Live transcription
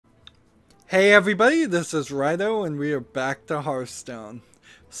Hey everybody, this is Rydo and we are back to Hearthstone.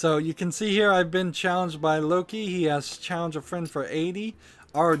 So you can see here I've been challenged by Loki. He has challenged a friend for 80.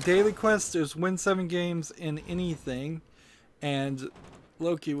 Our daily quest is win 7 games in anything. And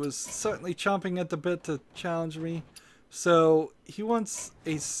Loki was certainly chomping at the bit to challenge me. So he wants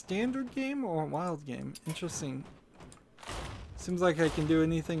a standard game or a wild game. Interesting. Seems like I can do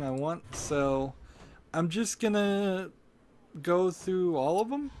anything I want. So I'm just gonna go through all of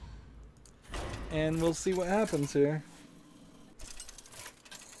them. And we'll see what happens here.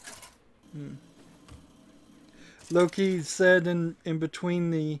 Loki said in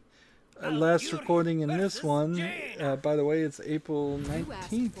between the last recording and this one, by the way, it's April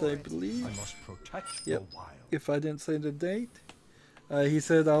 19th, I believe. Yep, if I didn't say the date. He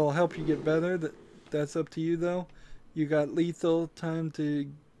said, I'll help you get better. That's up to you, though. You got lethal time to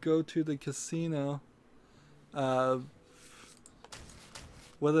go to the casino.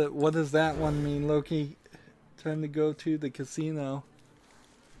 What does that one mean, Loki? Time to go to the casino.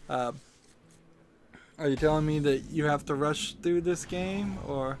 Are you telling me that you have to rush through this game,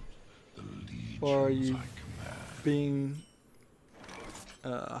 or are you being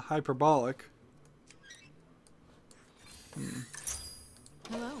hyperbolic?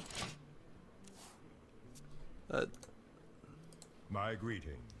 Hello. My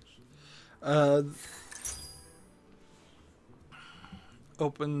greetings.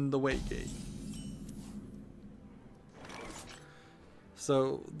 Open the wait gate.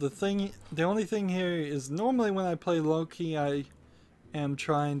 So the only thing here is normally when I play Loki, I am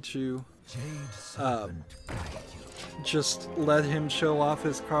trying to just let him show off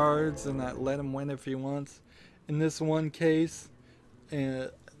his cards and not let him win if he wants. In this one case,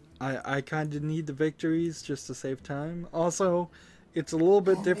 I kind of need the victories just to save time. Also, it's a little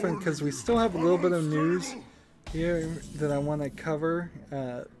bit different because we still have a little bit of news here that I want to cover,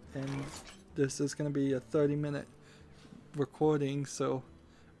 and this is going to be a 30-minute recording, so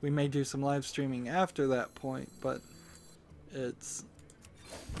we may do some live streaming after that point, but as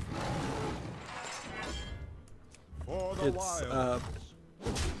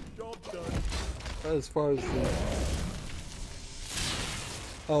far as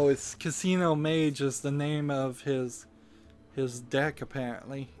it's Casino Mage is the name of his deck,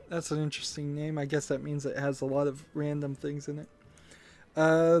 apparently. That's an interesting name. I guess that means it has a lot of random things in it.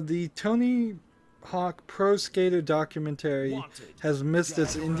 The Tony Hawk Pro Skater documentary has missed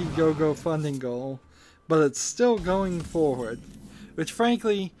its Indiegogo funding goal, but it's still going forward. Which,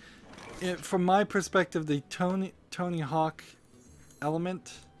 frankly, from my perspective, the Tony Hawk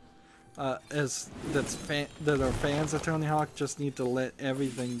element, that are fans of Tony Hawk, just need to let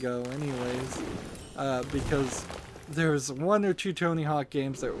everything go, anyways, because there's 1 or 2 Tony Hawk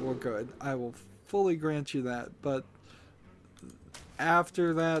games that were good. I will fully grant you that, but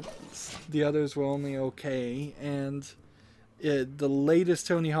after that, the others were only okay, and the latest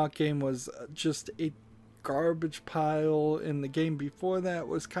Tony Hawk game was just a garbage pile, and the game before that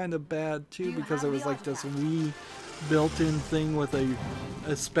was kind of bad too, because it was like this Wii built-in thing with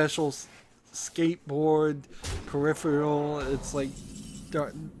a special skateboard peripheral. It's like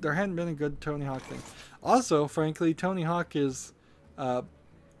there hadn't been a good Tony Hawk thing. Also, frankly, Tony Hawk is kind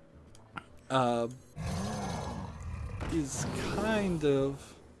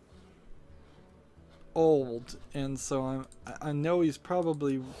of old, and so I know he's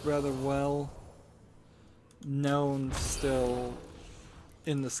probably rather well known still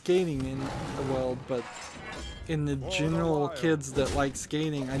in the skating world, but in the general kids that like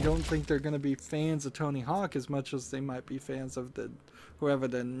skating, I don't think they're going to be fans of Tony Hawk as much as they might be fans of whoever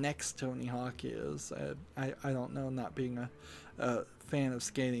the next Tony Hawk is. I don't know, not being a fan of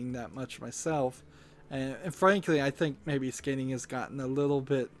skating that much myself. And frankly, I think maybe skating has gotten a little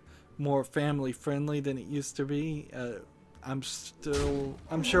bit more family friendly than it used to be. I'm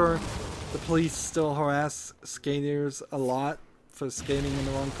sure the police still harass skaters a lot for skating in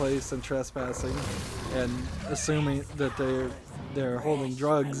the wrong place and trespassing and assuming that they're holding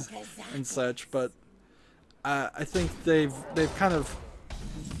drugs and such, but I think they've kind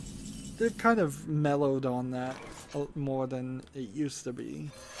of mellowed on that more than it used to be,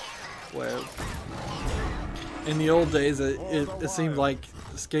 where in the old days it seemed like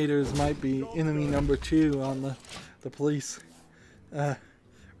skaters might be enemy number 2 on the police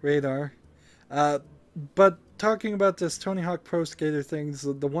radar. But talking about this Tony Hawk Pro Skater things,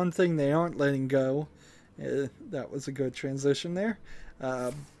 the one thing they aren't letting go, that was a good transition there,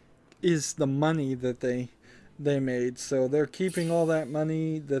 is the money that they made. So they're keeping all that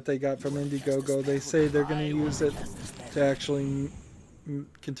money that they got from Indiegogo. They say they're going to use it to actually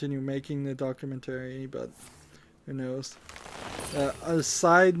continue making the documentary, but who knows. A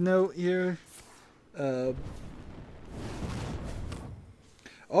side note here. Oh,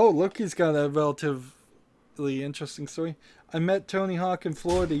 look, he's got a relatively interesting story. I met Tony Hawk in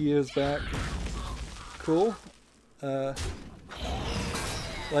Florida years back. Cool.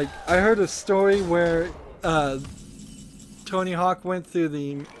 Like, I heard a story where Tony Hawk went through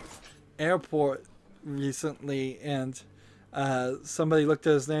the airport recently, and somebody looked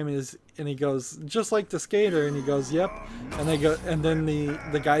at his name and he goes, just like the skater, and he goes, yep. And they go, and then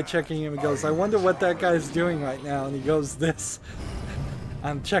the guy checking him goes, I wonder what that guy's doing right now. And he goes, this.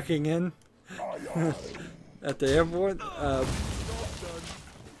 I'm checking in at the airport.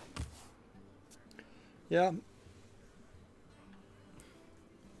 Yeah.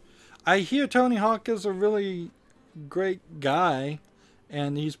 I hear Tony Hawk is a really great guy,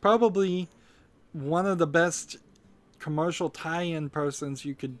 and he's probably one of the best commercial tie-in persons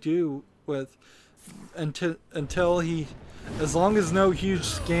you could do with until he, as long as no huge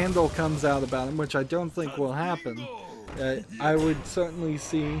scandal comes out about him, which I don't think will happen. I would certainly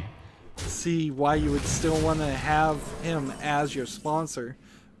see why you would still want to have him as your sponsor,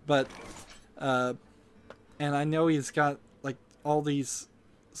 but and I know he's got like all these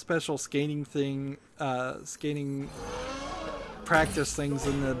special skating practice things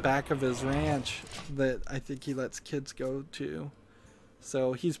in the back of his ranch that I think he lets kids go to.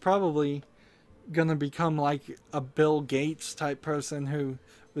 So he's probably gonna become like a Bill Gates type person who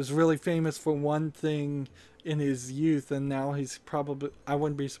was really famous for one thing in his youth, and now he's probably, I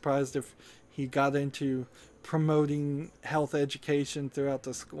wouldn't be surprised if he got into promoting health education throughout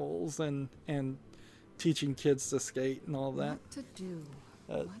the schools and teaching kids to skate and all that. What to do?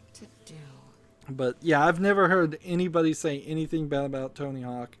 What to do? But yeah, I've never heard anybody say anything bad about Tony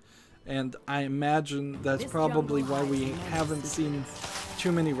Hawk, and I imagine that's probably why we haven't seen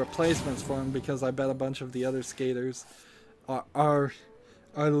too many replacements for him, because I bet a bunch of the other skaters are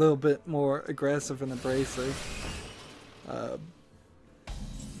a little bit more aggressive and abrasive.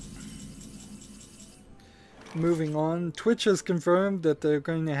 Moving on, Twitch has confirmed that they're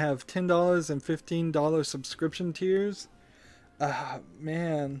going to have $10 and $15 subscription tiers.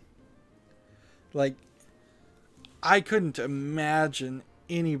 Man, like, I couldn't imagine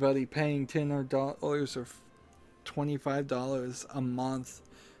anybody paying $10 or $25 a month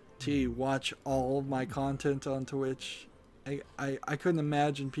to watch all of my content on Twitch. I couldn't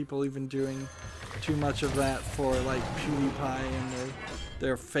imagine people even doing too much of that for like PewDiePie and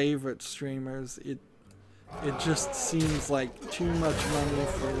their favorite streamers. It just seems like too much money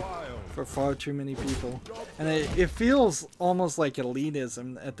for far too many people, and it feels almost like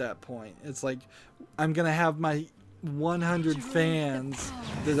elitism at that point. It's like, I'm gonna have my 100 fans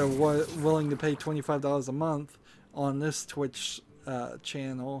that are willing to pay $25 a month on this Twitch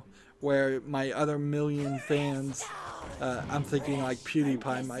channel, where my other million fans, I'm thinking like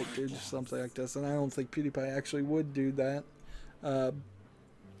PewDiePie might do something like this, and I don't think PewDiePie actually would do that.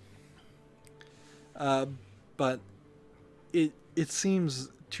 But it seems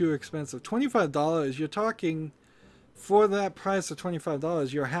too expensive. $25, you're talking, for that price of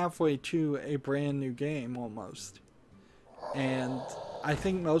 $25, you're halfway to a brand new game almost. And I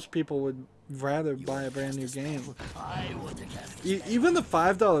think most people would rather buy a brand new game. Even the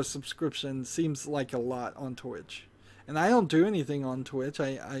 $5 subscription seems like a lot on Twitch. And I don't do anything on Twitch.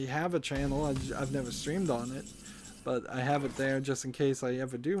 I have a channel. I've never streamed on it, but I have it there just in case I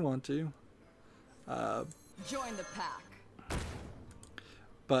ever do want to. Join the pack.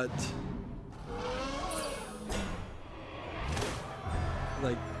 But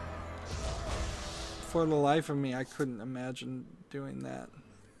like, for the life of me, I couldn't imagine doing that.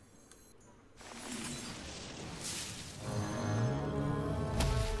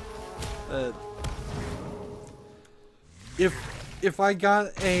 If I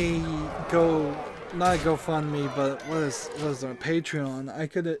got a not a GoFundMe, but what is a Patreon,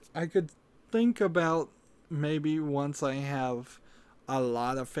 I could think about maybe once I have a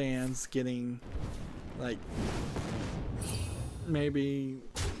lot of fans getting like maybe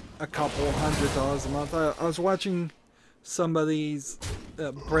a couple $100 a month. I was watching somebody's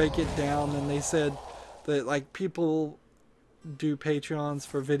break it down, and they said that like people do Patreons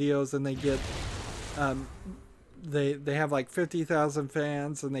for videos, and they get they have like 50,000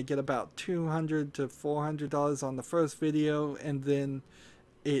 fans, and they get about $200 to $400 on the first video, and then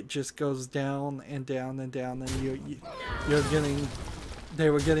it just goes down and down and down, and you're getting, they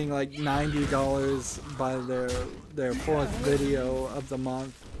were getting like $90 by their fourth video of the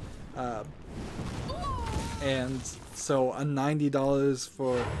month, and so a $90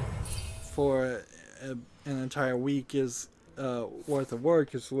 for an entire week is worth of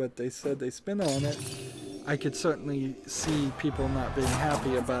work is what they said they spent on it. I could certainly see people not being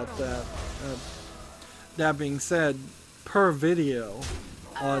happy about that. That being said, per video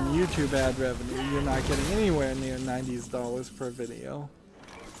on YouTube ad revenue, you're not getting anywhere near $90 per video.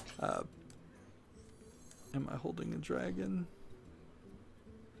 Am I holding a dragon?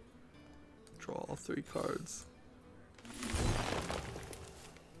 Draw all 3 cards.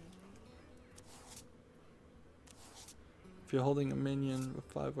 If you're holding a minion with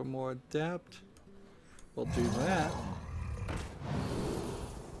 5 or more, adapt. We'll do that.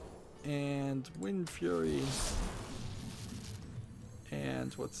 And Wind Fury.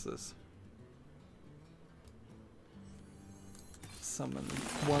 And what's this? Summon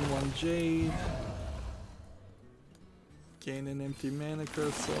 1/1 Jade. Gain an empty mana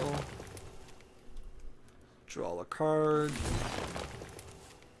crystal. Draw a card.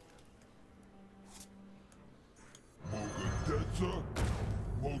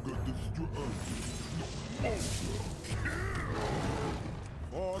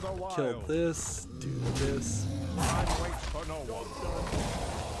 Kill this, do this.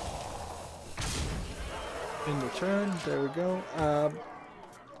 In return, there we go.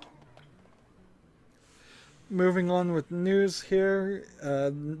 Moving on with news here,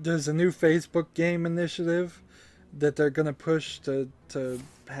 there's a new Facebook game initiative that they're going to push to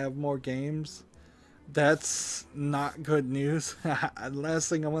have more games. That's not good news. The last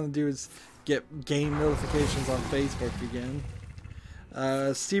thing I want to do is get game notifications on Facebook again.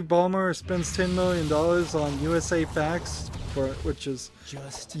 Steve Ballmer spends $10 million on USA Facts, which is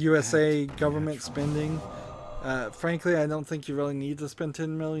just USA government spending. Frankly, I don't think you really need to spend $10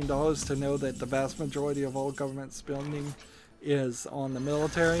 million to know that the vast majority of all government spending is on the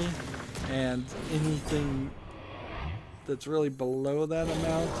military, and anything that's really below that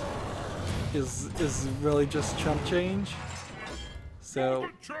amount is really just chump change. So,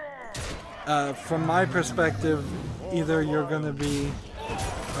 from my perspective, either you're going to be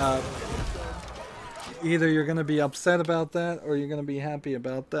upset about that, or you're going to be happy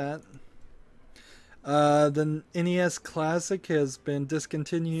about that. The NES Classic has been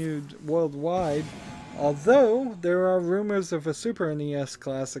discontinued worldwide, although there are rumors of a Super NES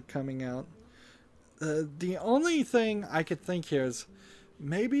Classic coming out. The only thing I could think here is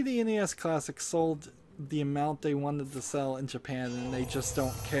maybe the NES Classic sold the amount they wanted to sell in Japan and they just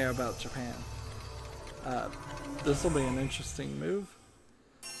don't care about Japan. This will be an interesting move.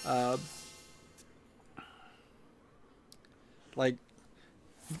 Like,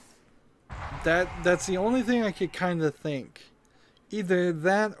 that's the only thing I could kind of think. Either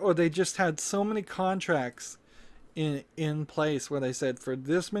that, or they just had so many contracts in place where they said, for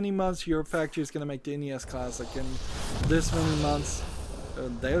this many months your factory is going to make the NES Classic, and this many months,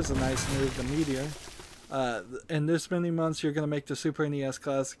 there's a nice move, the Meteor, and this many months you're going to make the Super NES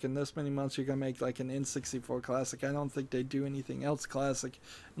Classic, and this many months you're going to make like an N64 Classic. I don't think they'd do anything else Classic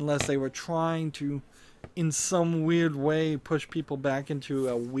unless they were trying to, in some weird way, push people back into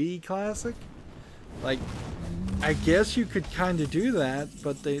a Wii Classic. Like, I guess you could kind of do that,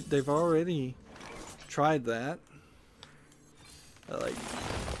 but they've already tried that. Like,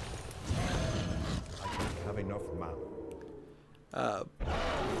 I have enough mana.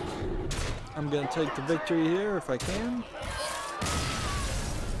 I'm gonna take the victory here if I can.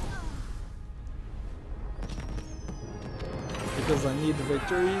 Because I need the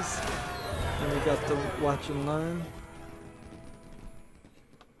victories. And we got to watch and learn.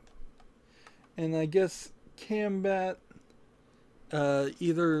 And I guess Cambat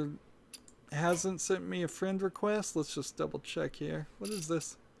either hasn't sent me a friend request. Let's just double check here. What is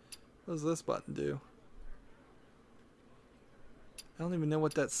this? What does this button do? I don't even know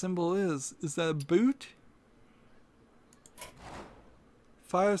what that symbol is. Is that a boot?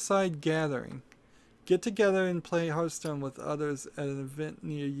 Fireside Gathering. Get together and play Hearthstone with others at an event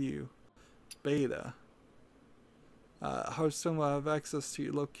near you. Beta. Hearthstone will have access to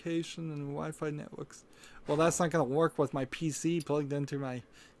your location and Wi-Fi networks. Well, that's not going to work with my PC plugged into my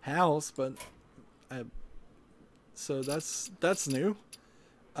house, but so that's new.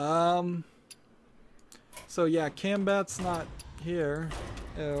 So yeah, Cambat's not here,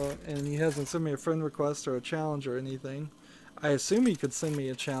 and he hasn't sent me a friend request or a challenge or anything. I assume he could send me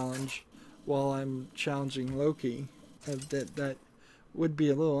a challenge while I'm challenging Loki. That would be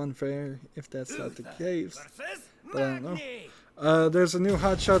a little unfair if that's not the case, but I don't know. There's a new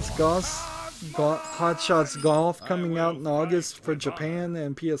Hot Shots Golf coming out in August for Japan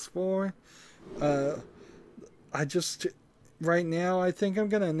and PS4. Right now, I think I'm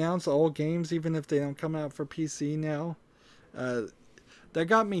going to announce all games even if they don't come out for PC now. That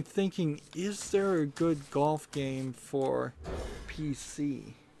got me thinking, is there a good golf game for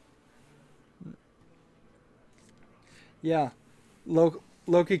PC? Yeah.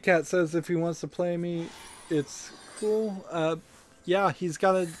 Loki Cat says if he wants to play me, it's cool. Yeah, he's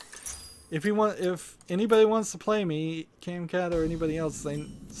got to. If anybody wants to play me, Camcat or anybody else,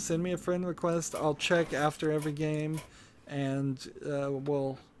 then send me a friend request. I'll check after every game, and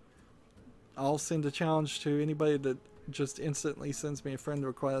I'll send a challenge to anybody that just instantly sends me a friend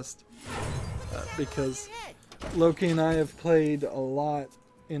request. Because Loki and I have played a lot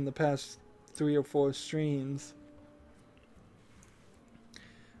in the past 3 or 4 streams.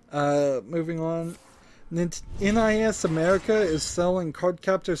 Moving on. NIS America is selling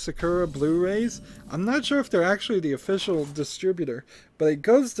Cardcaptor Sakura Blu-rays. I'm not sure if they're actually the official distributor, but it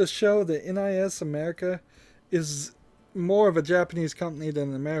goes to show that NIS America is more of a Japanese company than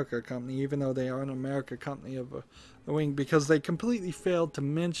an America company, even though they are an America company of a wing, because they completely failed to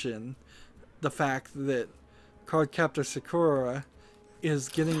mention the fact that Cardcaptor Sakura is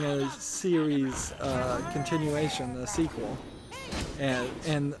getting a series continuation, a sequel.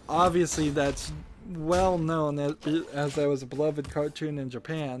 And obviously that's well known as that was a beloved cartoon in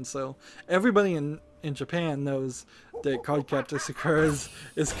Japan, so everybody in Japan knows that Cardcaptor Sakura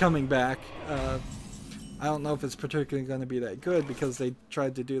is coming back. I don't know if it's particularly going to be that good, because they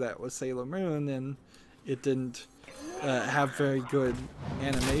tried to do that with Sailor Moon and it didn't have very good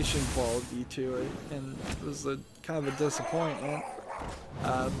animation quality to it, and it was kind of a disappointment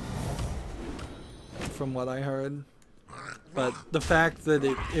from what I heard. But the fact that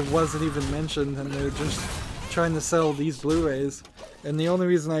it wasn't even mentioned, and they're just trying to sell these Blu-rays, and the only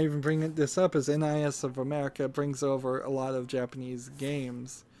reason I even bring this up is NIS of America brings over a lot of Japanese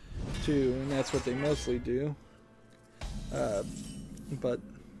games too, and that's what they mostly do. But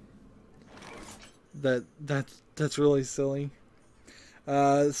that's really silly.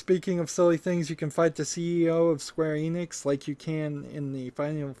 Speaking of silly things, you can fight the CEO of Square Enix like you can in the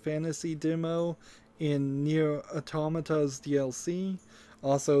Final Fantasy demo in Nier Automata's DLC.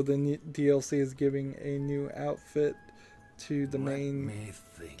 Also, the DLC is giving a new outfit to the main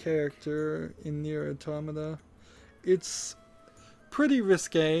character in Nier Automata. It's pretty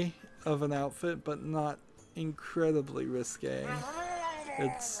risque of an outfit, but not incredibly risque.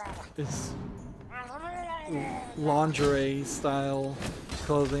 It's lingerie style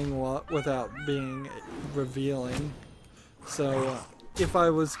clothing without being revealing. So if I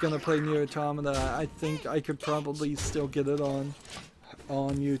was gonna play Nier Automata, I think I could probably still get it on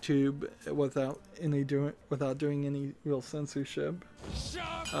YouTube without doing any real censorship.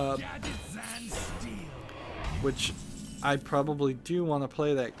 Which I probably do want to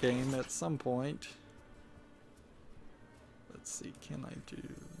play that game at some point. Let's see, can I do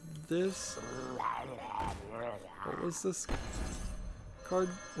this? What was this card?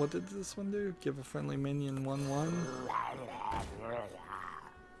 What did this one do? Give a friendly minion 1/1.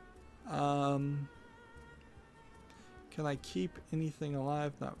 Can I keep anything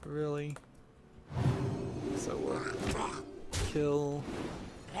alive? Not really. So we'll kill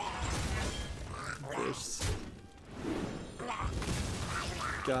this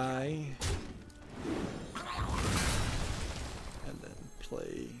guy and then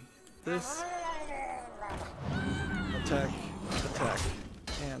play this. Attack, attack,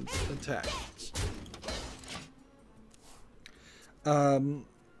 and attack.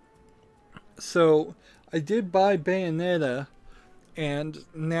 So I did buy Bayonetta, and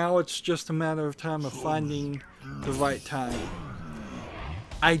now it's just a matter of time of finding the right time.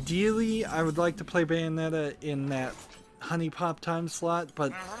 Ideally, I would like to play Bayonetta in that Honey Pop time slot,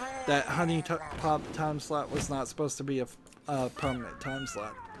 but that Honey Pop time slot was not supposed to be a permanent time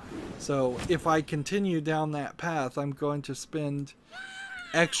slot. So if I continue down that path, I'm going to spend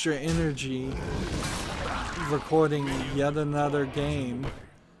extra energy recording yet another game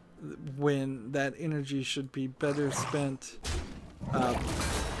when that energy should be better spent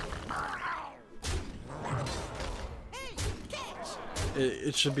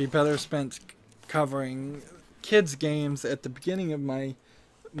it should be better spent covering kids games at the beginning of my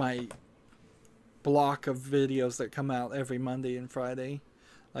block of videos that come out every Monday and Friday.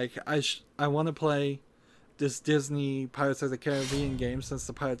 Like I want to play this Disney Pirates of the Caribbean game since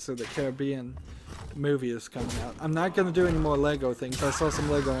the Pirates of the Caribbean movie is coming out. I'm not going to do any more Lego things. I saw some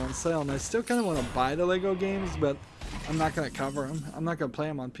Lego on sale, and I still kind of want to buy the Lego games, but I'm not going to cover them. I'm not going to play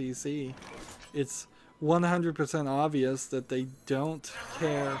them on PC. It's 100% obvious that they don't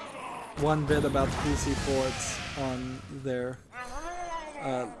care one bit about the PC ports on their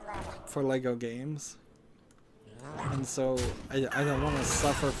for Lego games, and so I don't want to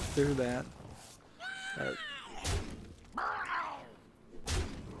suffer through that.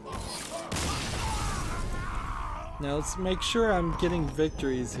 Now let's make sure I'm getting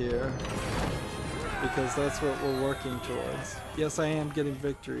victories here. because that's what we're working towards. Yes, I am getting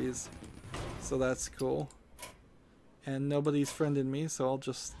victories, so that's cool. And nobody's friended me, so I'll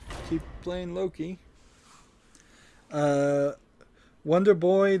just keep playing Loki. Wonder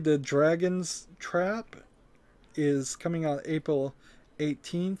Boy, the Dragon's Trap is coming out April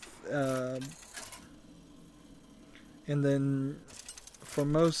 18th. And then for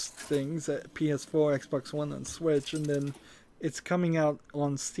most things at PS4, Xbox One, and Switch, and then it's coming out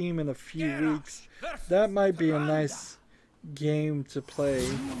on Steam in a few weeks. That might be a nice game to play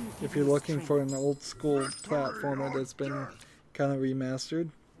if you're looking for an old school platformer that's been kind of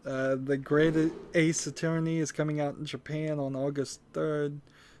remastered. The Great Ace Attorney is coming out in Japan on August 3rd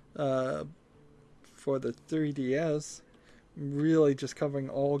for the 3DS. Really just covering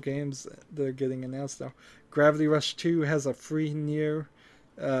all games that are getting announced now. Gravity Rush 2 has a free Nier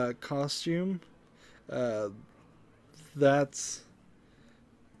costume. That's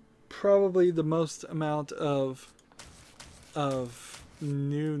probably the most amount of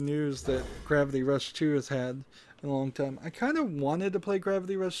new news that Gravity Rush 2 has had in a long time. I kind of wanted to play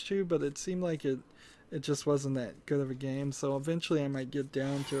Gravity Rush 2, but it seemed like it just wasn't that good of a game, so eventually I might get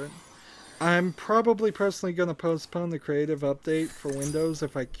down to it. I'm probably personally going to postpone the creative update for Windows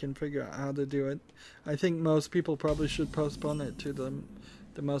if I can figure out how to do it. I think most people probably should postpone it to the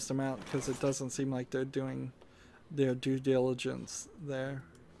most amount, because it doesn't seem like they're doing their due diligence there.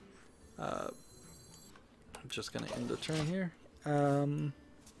 I'm just going to end the turn here.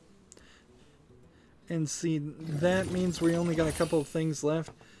 And see, that means we only got a couple of things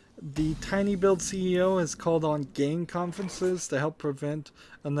left. The Tiny Build CEO has called on game conferences to help prevent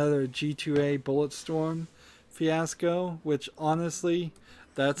another G2A Bulletstorm fiasco, which honestly,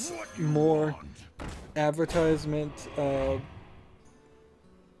 that's more advertisement.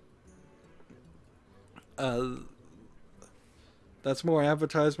 That's more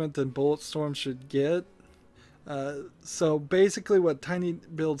advertisement than Bulletstorm should get. So basically what Tiny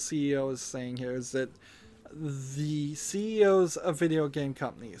Build CEO is saying here is that the CEOs of video game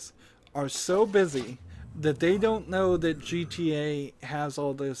companies are so busy that they don't know that GTA has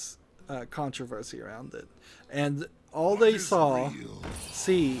all this controversy around it. And all they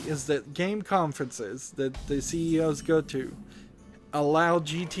see is that game conferences that the CEOs go to allow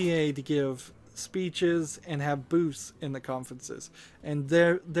GTA to give speeches and have booths in the conferences. And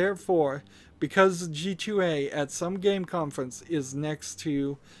therefore, because G2A at some game conference is next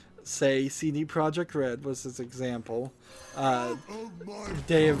to, say, CD Projekt Red was his example,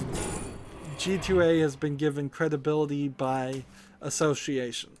 G2A has been given credibility by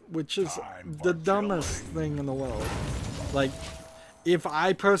association, which is the dumbest thing in the world. Like, if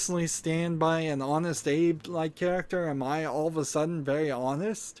I personally stand by an Honest Abe-like character, am I all of a sudden very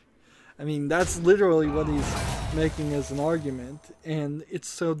honest? I mean, that's literally what he's making as an argument, and it's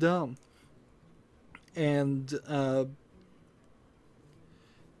so dumb.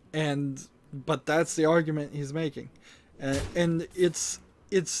 But that's the argument he's making, and it's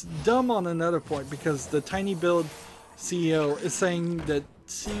dumb on another point, because the Tiny Build CEO is saying that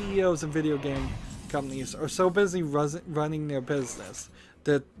CEOs of video game companies are so busy running their business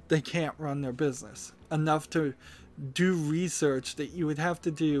that they can't run their business enough to do research that you would have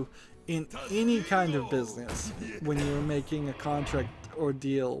to do in any kind of business when you're making a contract or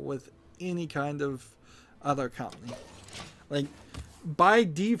deal with any kind of other company. Like, by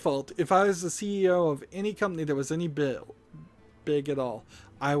default, if I was the CEO of any company that was any big at all,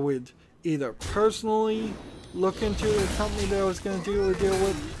 I would either personally look into a company that I was going to do a deal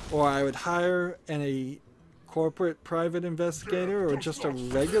with, or I would hire a corporate private investigator or just a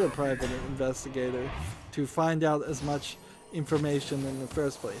regular private investigator to find out as much information in the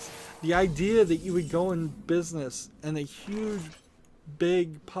first place. The idea that you would go in business in a huge,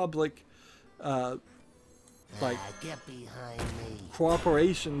 big public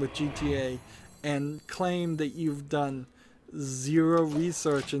cooperation with GTA and claim that you've done zero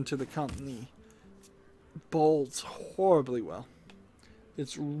research into the company bowls horribly well.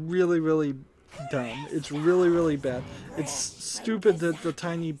 It's really, really dumb. It's really, really bad. It's stupid that the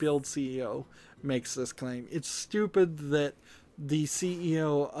Tiny Build CEO makes this claim. It's stupid that the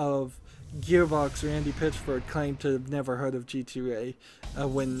CEO of Gearbox, Randy Pitchford, claimed to have never heard of G2A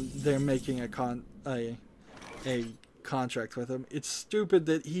when they're making a contract with him. It's stupid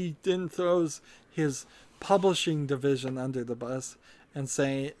that he then throws his publishing division under the bus and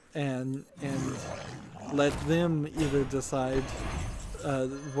say and let them either decide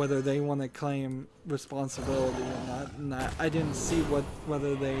whether they want to claim responsibility or not. And I didn't see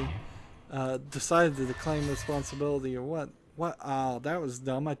whether they decided to claim responsibility or what. What? Oh, that was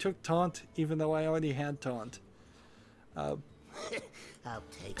dumb. I took taunt even though I already had taunt. I'll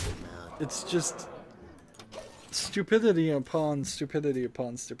take him out. It's just stupidity upon stupidity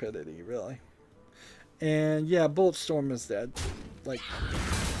upon stupidity, really. And yeah, Bulletstorm is dead. Like,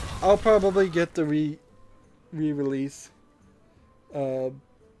 I'll probably get the re-release. How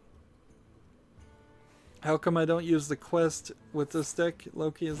come I don't use the quest with this deck,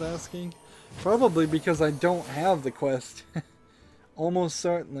 Loki is asking? Probably because I don't have the quest. Almost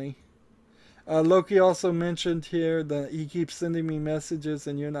certainly. Loki also mentioned here that he keeps sending me messages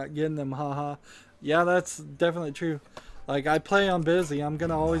and you're not getting them, haha. Yeah, that's definitely true. Like, I play on busy. I'm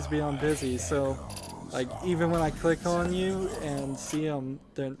gonna always be on busy, so like even when I click on you and see them,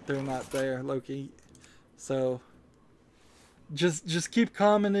 they're not there, Loki. So just keep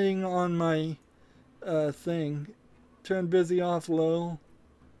commenting on my thing. Turn busy off low.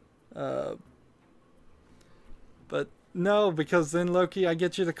 But no, because then Loki, I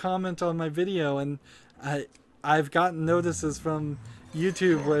get you to comment on my video, and I've gotten notices from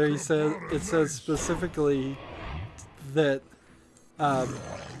YouTube where it says specifically that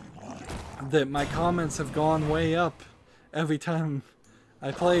that my comments have gone way up every time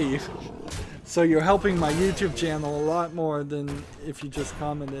I play you. So you're helping my YouTube channel a lot more than if you just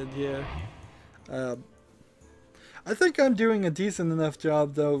commented here. I think I'm doing a decent enough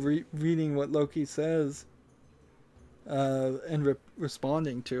job, though, reading what Loki says and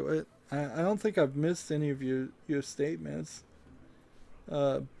responding to it. I don't think I've missed any of your statements.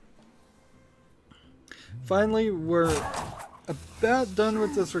 Finally, we're about done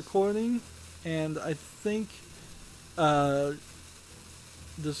with this recording, and I think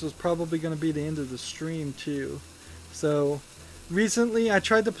this is probably going to be the end of the stream, too. So recently, I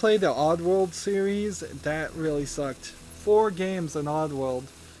tried to play the Oddworld series. That really sucked. 4 games in Oddworld,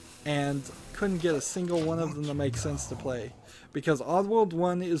 and couldn't get a single one of them to make sense to play. Because Oddworld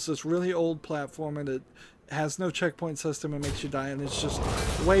 1 is this really old platformer that has no checkpoint system and makes you die, and it's just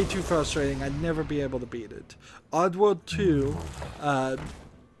way too frustrating. I'd never be able to beat it. Oddworld 2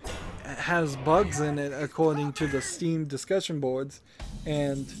 has bugs in it, according to the Steam discussion boards,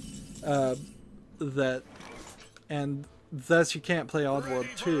 and thus you can't play Oddworld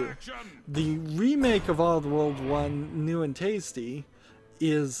 2. The remake of Oddworld 1, New and Tasty,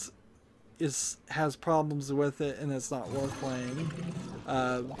 has problems with it, and it's not worth playing.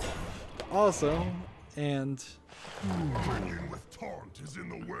 Also, and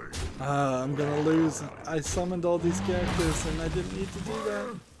I'm gonna lose. I summoned all these characters, and I didn't need to do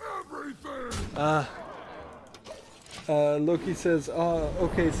that. Loki says,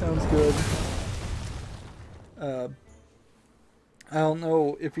 okay, sounds good. I don't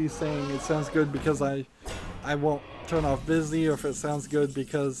know if he's saying it sounds good because I won't turn off busy, or if it sounds good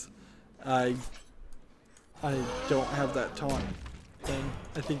because I don't have that taunt thing.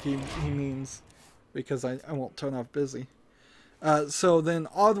 I think he means because I won't turn off busy. So then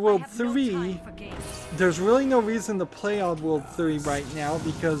Oddworld 3, there's really no reason to play Oddworld 3 right now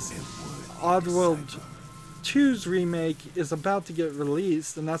because Oddworld 2's remake is about to get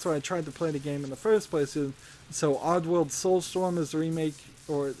released, and that's why I tried to play the game in the first place. So Oddworld Soulstorm is the remake,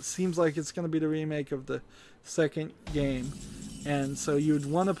 or it seems like it's going to be the remake of the second game. And so you'd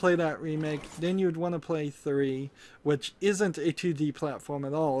want to play that remake, then you'd want to play 3, which isn't a 2D platform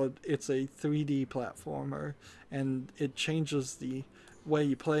at all. It's a 3D platformer, and it changes the way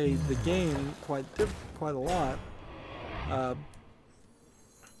you play the game quite a lot.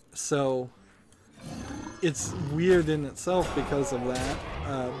 So it's weird in itself because of that.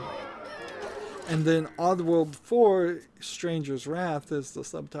 And then Oddworld 4, Stranger's Wrath is the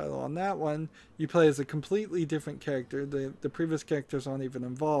subtitle on that one. You play as a completely different character. The previous characters aren't even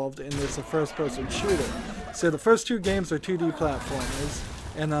involved, and it's a first-person shooter. So the first 2 games are 2D platformers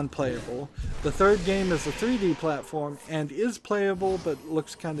and unplayable. The third game is a 3D platform and is playable, but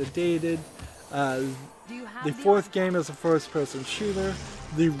looks kind of dated. The fourth game is a first-person shooter.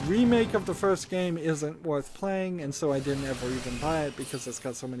 The remake of the first game isn't worth playing, and so I didn't ever even buy it because it's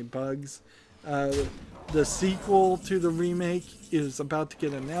got so many bugs. The sequel to the remake is about to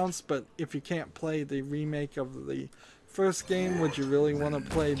get announced, but if you can't play the remake of the first game, would you really want to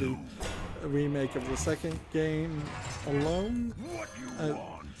play the remake of the second game alone?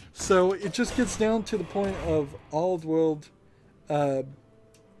 So it just gets down to the point of Oddworld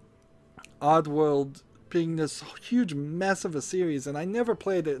being this huge mess of a series, and I never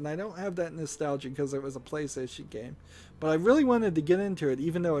played it, and I don't have that nostalgia because it was a PlayStation game. But I really wanted to get into it,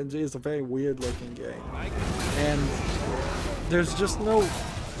 even though it is a very weird looking game. And there's just no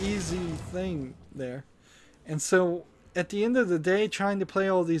easy thing there. And so at the end of the day, trying to play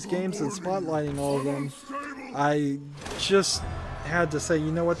all these games and spotlighting all of them, I just had to say,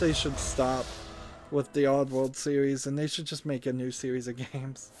 you know what, they should stop with the Oddworld series, and they should just make a new series of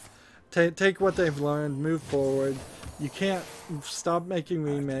games. take what they've learned, move forward. You can't stop making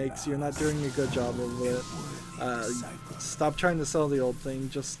remakes. You're not doing a good job of it. Stop trying to sell the old thing.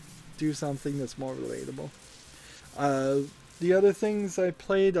 Just do something that's more relatable. The other things I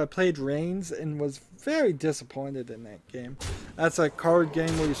played Reigns and was very disappointed in that game. That's a card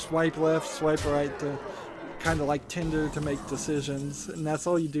game where you swipe left, swipe right to kind of like Tinder to make decisions, and that's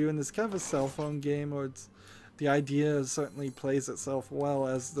all you do. And it's kind of a cell phone game, or the idea certainly plays itself well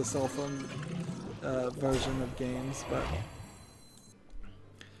as the cell phone version of games,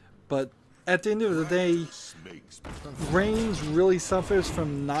 but at the end of the day, Reigns really suffers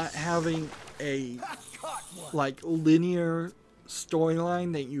from not having a like linear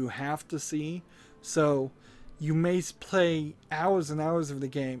storyline that you have to see. So you may play hours and hours of the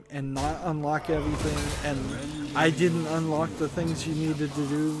game and not unlock everything, and I didn't unlock the things you needed to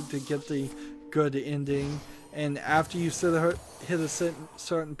do to get the good ending. And after you hit a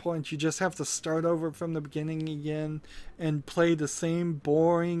certain point, you just have to start over from the beginning again and play the same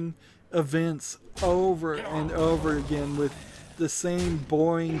boring events over and over again with the same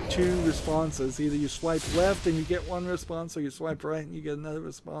boring 2 responses. Either you swipe left and you get one response, or you swipe right and you get another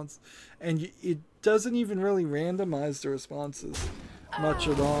response. And it doesn't even really randomize the responses much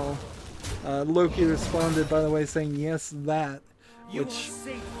at all. Loki responded, by the way, saying yes, that, which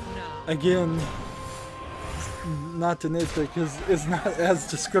again, not to nitpick, because it's not as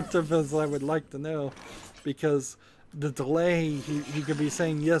descriptive as I would like to know, because the delay, he could be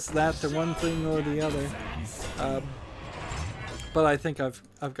saying yes, that to one thing or the other. But I think I've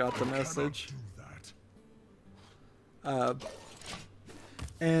got the message.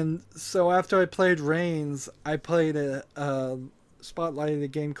 And so after I played Reigns, I played spotlighted a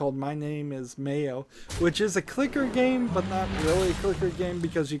game called My Name is Mayo, which is a clicker game, but not really a clicker game,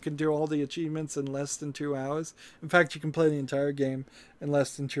 because you can do all the achievements in less than 2 hours. In fact, you can play the entire game in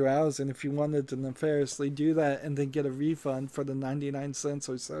less than 2 hours, and if you wanted to nefariously do that and then get a refund for the 99 cents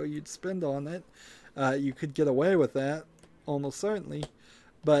or so you'd spend on it, you could get away with that, almost certainly.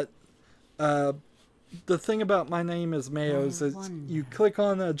 But the thing about My Name is Mayo is that you click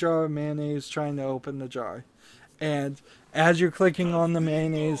on a jar of mayonnaise trying to open the jar. And as you're clicking on the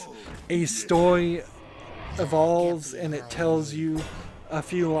mayonnaise, a story evolves and it tells you a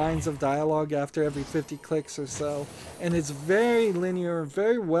few lines of dialogue after every 50 clicks or so. And it's very linear,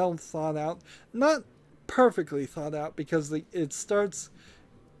 very well thought out. Not perfectly thought out, because it starts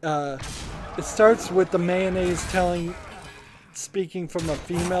with the mayonnaise speaking from a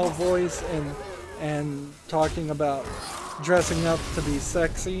female voice and talking about dressing up to be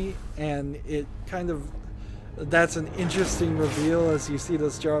sexy, and it kind of, that's an interesting reveal as you see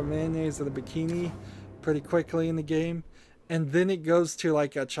this jar of mayonnaise in a bikini pretty quickly in the game. And then it goes to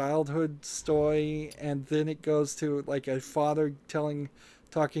like a childhood story, and then it goes to like a father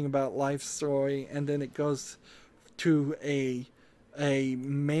talking about life story, and then it goes to a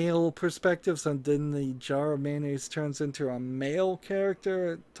male perspective. So then the jar of mayonnaise turns into a male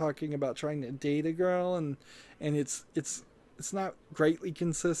character talking about trying to date a girl, and it's not greatly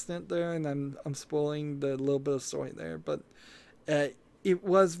consistent there, and I'm spoiling the little bit of story there, but it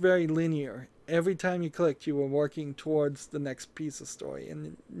was very linear. Every time you clicked, you were working towards the next piece of story,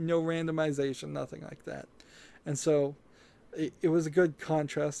 and no randomization, nothing like that. And so it was a good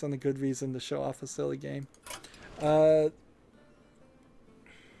contrast and a good reason to show off a silly game.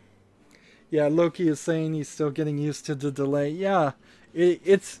 Yeah, Loki is saying he's still getting used to the delay. Yeah,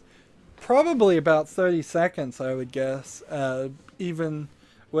 it's probably about 30 seconds, I would guess, even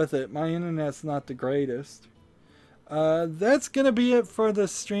with it. My internet's not the greatest. That's going to be it for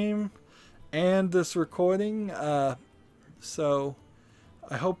this stream and this recording. So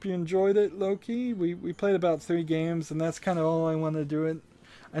I hope you enjoyed it, Loki. We played about 3 games, and that's kind of all I want to do it.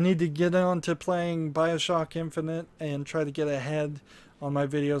 I need to get on to playing BioShock Infinite and try to get ahead on my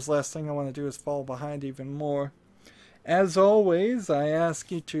videos. Last thing I want to do is fall behind even more. As always, I ask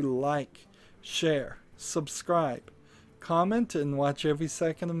you to like, share, subscribe, comment, and watch every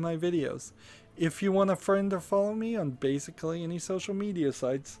second of my videos. If you want a friend to follow me on basically any social media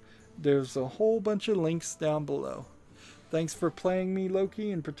sites, there's a whole bunch of links down below. Thanks for playing me,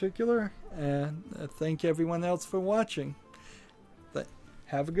 Loki, in particular, and thank everyone else for watching.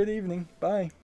 Have a good evening. Bye.